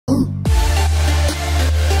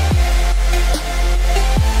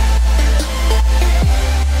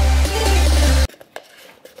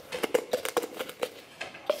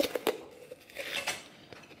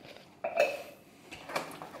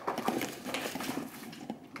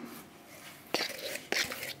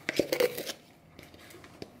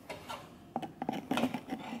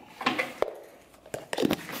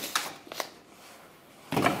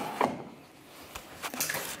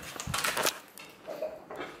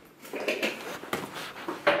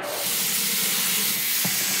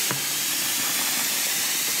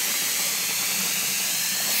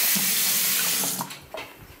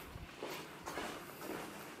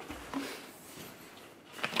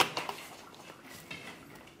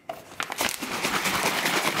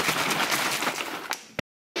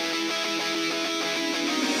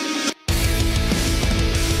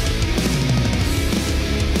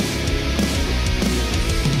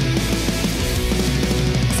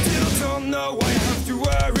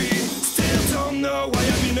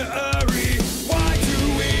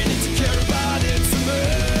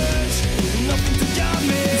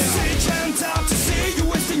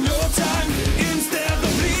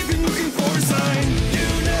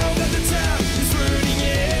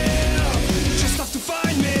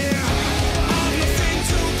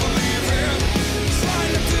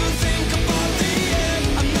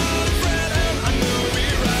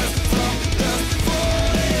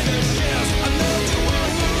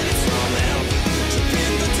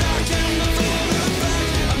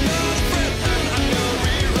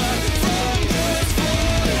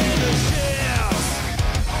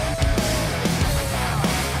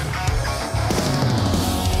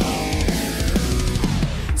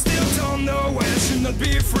wanna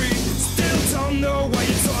be free. Still don't know why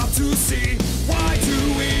it's so hard to see. Why do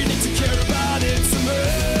we need to care about it so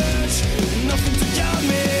much? Nothing to guide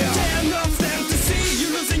me. Yeah, nothing to see.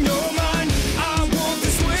 You're losing your mind. I walk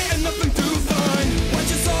this way and nothing to find. What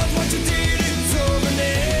you thought, what you did, it's over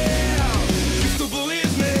now. You still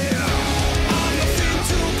believe me? I'm nothing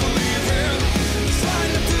to believe in. Try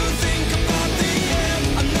not to think about the end.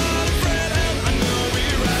 I'm not afraid and I know we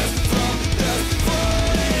rise from death.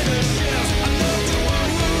 Fall in the shells. I'm not the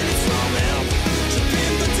one who needs some help. Jump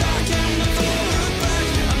in the dark and nothing will look back.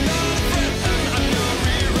 I'm not afraid and I know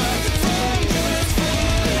we rise from death.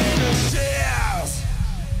 Fall in the shells.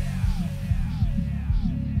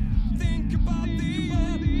 Think about the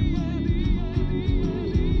end.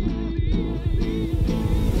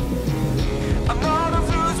 I'm not a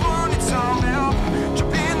fool's one, it's all help.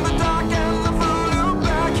 Jump in the dark and never look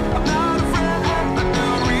back. I'm not afraid and I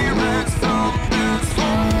know we rise from this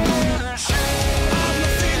fallen shell. I'm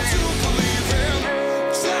nothing to believe in.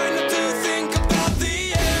 Try not to think about the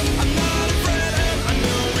end. I'm not afraid and I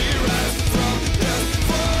know we rise from this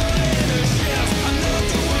fallen shell. I'm not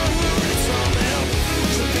the one who needs some help.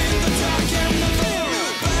 Jump in the dark and never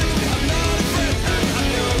look back. I'm not afraid and I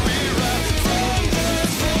know we rise from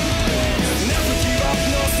this fallen. Never give up,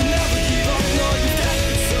 no, so never give up, no. You've got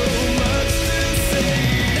so much to say.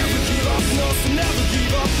 Never give up, no, so never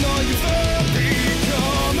give up, no. You've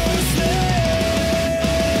become a slave.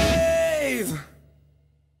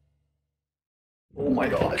 Oh my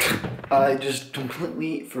god. I just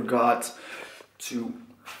completely forgot to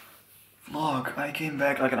vlog. I came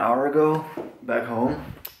back like an hour ago, back home.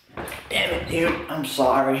 Damn it, dude. I'm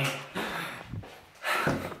sorry.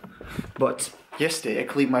 But yesterday I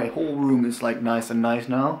cleaned my whole room. Is like nice and nice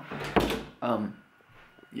now.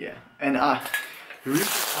 Yeah. And the reason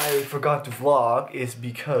I forgot to vlog is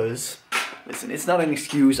because, listen, it's not an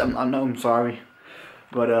excuse. I know I'm sorry.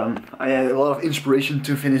 But I had a lot of inspiration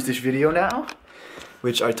to finish this video now,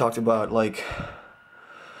 which I talked about like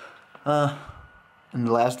in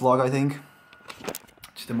the last vlog, I think.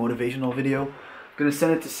 It's the motivational video. I'm gonna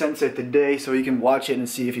send it to Sensei today so he can watch it and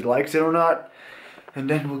see if he likes it or not. And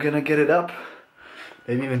then we're gonna get it up.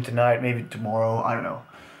 Maybe even tonight, maybe tomorrow, I don't know.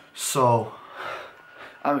 So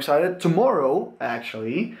I'm excited. Tomorrow,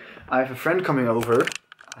 actually, I have a friend coming over.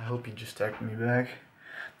 I hope he just texted me back.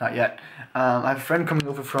 Not yet. I have a friend coming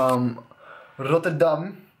over from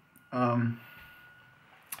Rotterdam.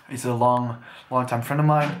 He's a long time friend of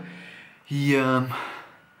mine. He,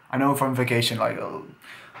 I know him from vacation like a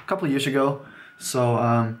couple of years ago. So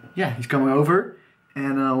yeah, he's coming over,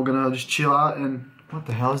 and we're gonna just chill out. And what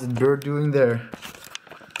the hell is the bird doing there?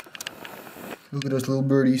 Look at those little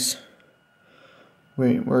birdies.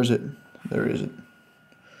 Wait, where is it? There is it.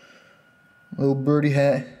 Little birdie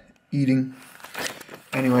hat eating.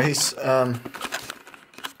 Anyways,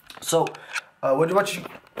 so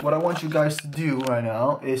what I want you guys to do right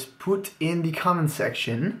now is put in the comment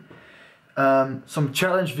section some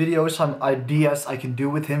challenge videos, some ideas I can do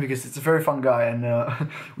with him, because it's a very fun guy and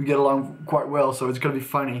we get along quite well, so it's gonna be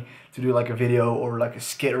funny to do like a video or like a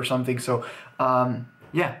skit or something. So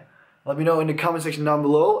yeah, let me know in the comment section down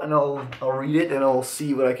below, and I'll read it and I'll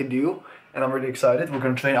see what I can do. And I'm really excited. We're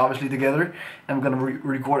gonna train obviously together, and we're gonna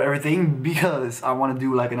record everything because I want to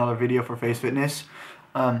do like another video for FaZeFitness.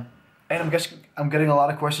 And I'm getting a lot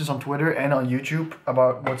of questions on Twitter and on YouTube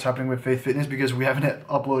about what's happening with FaZeFitness, because we haven't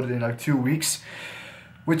uploaded in like 2 weeks,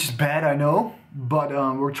 which is bad, I know. But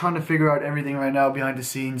we're trying to figure out everything right now behind the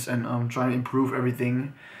scenes, and trying to improve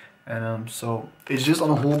everything. And so it's just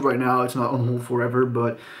on hold right now. It's not on hold forever,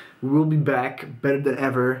 but we will be back better than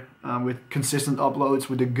ever, with consistent uploads,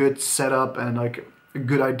 with a good setup and like a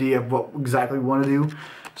good idea of what exactly we want to do.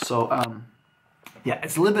 So yeah,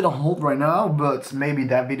 it's a little bit on hold right now, but maybe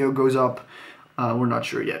that video goes up. We're not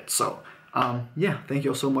sure yet. So yeah, thank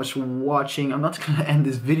you all so much for watching. I'm not gonna end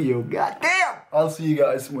this video. God damn! I'll see you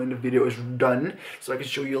guys when the video is done, so I can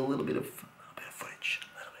show you a little bit of footage,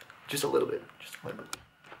 just a little bit.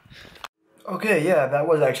 Okay, yeah, that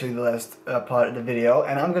was actually the last part of the video,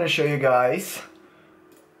 and I'm gonna show you guys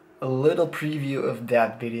a little preview of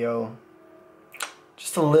that video.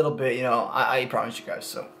 Just a little bit, you know, I promised you guys,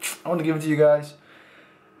 so I want to give it to you guys.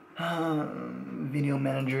 Video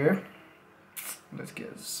manager. Let's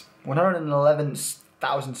guess.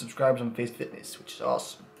 111,000 subscribers on FaZeFitness, which is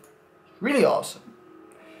awesome. Really awesome.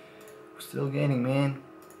 We're still gaining, man.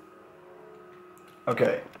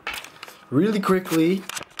 Okay. Really quickly.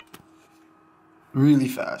 Really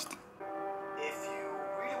fast. If you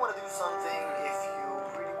really want to do something, if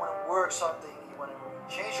you really want to work something, you want to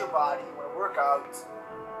change your body, you want to work out.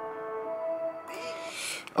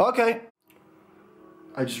 Okay.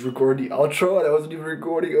 I just recorded the outro and I wasn't even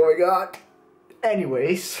recording. Oh my god.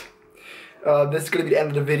 Anyways, this is gonna be the end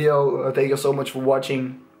of the video. Thank you so much for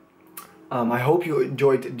watching. I hope you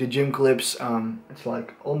enjoyed the gym clips. It's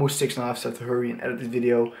like almost 6 now, so I have to hurry and edit this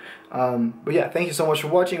video. But yeah, thank you so much for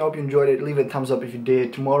watching. I hope you enjoyed it. Leave it a thumbs up if you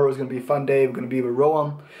did. Tomorrow is gonna be a fun day. We're gonna be with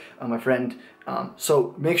Rowan, my friend.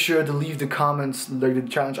 So make sure to leave the comments, like the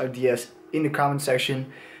challenge ideas, in the comment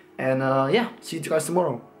section. And yeah, see you guys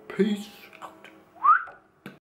tomorrow. Peace.